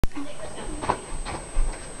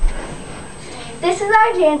This is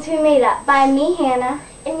our dance we made up by me, Hannah,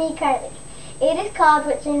 and me, Carly. It is called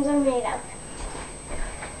What Dreams Are Made Of.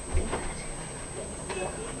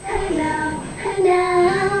 Hello,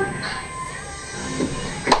 hello.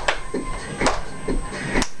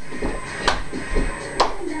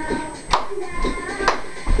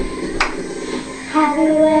 Have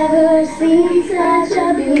you ever seen such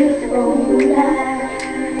a beautiful night?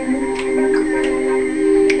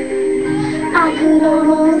 I could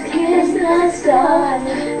almost kiss the stars,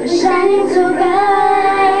 they're shining so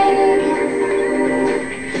bright.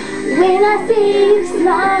 When I see you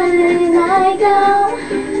smiling, I go,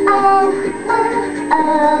 oh, oh,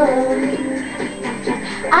 oh.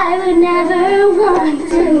 I would never want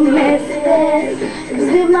to miss this, 'cause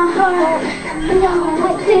in my heart, I know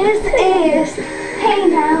what this is. Hey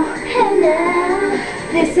now,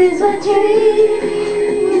 this is what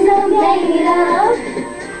dreams are made of.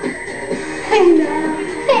 Hey now,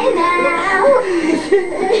 this is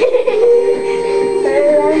what dreams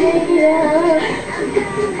are made of.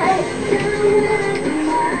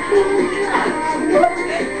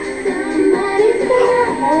 Somebody's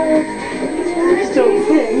love. Just don't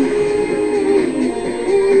sing.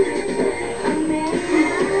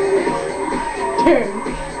 Turn.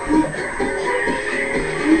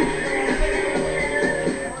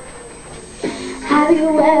 Have you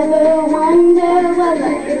ever wondered what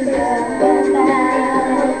life is about?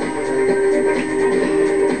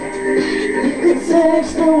 You could search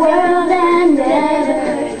the world and never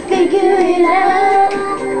figure it out.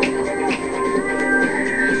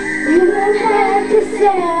 You don't have to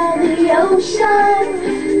sail the ocean,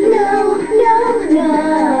 no, no, no.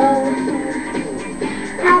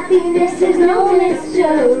 Happiness is no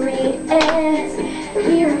mystery, it's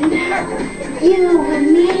here and now, you and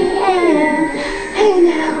me and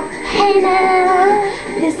hey now,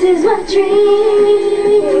 this is what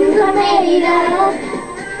dreams are made of.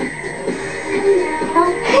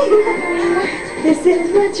 This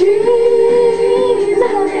is what dreams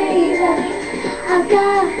are made of. I've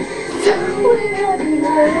got somewhere to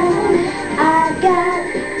belong. I've got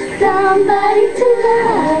somebody to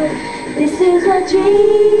love. This is what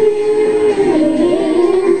dreams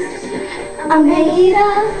are made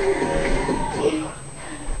of.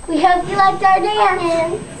 We hope you liked our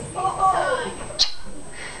dance.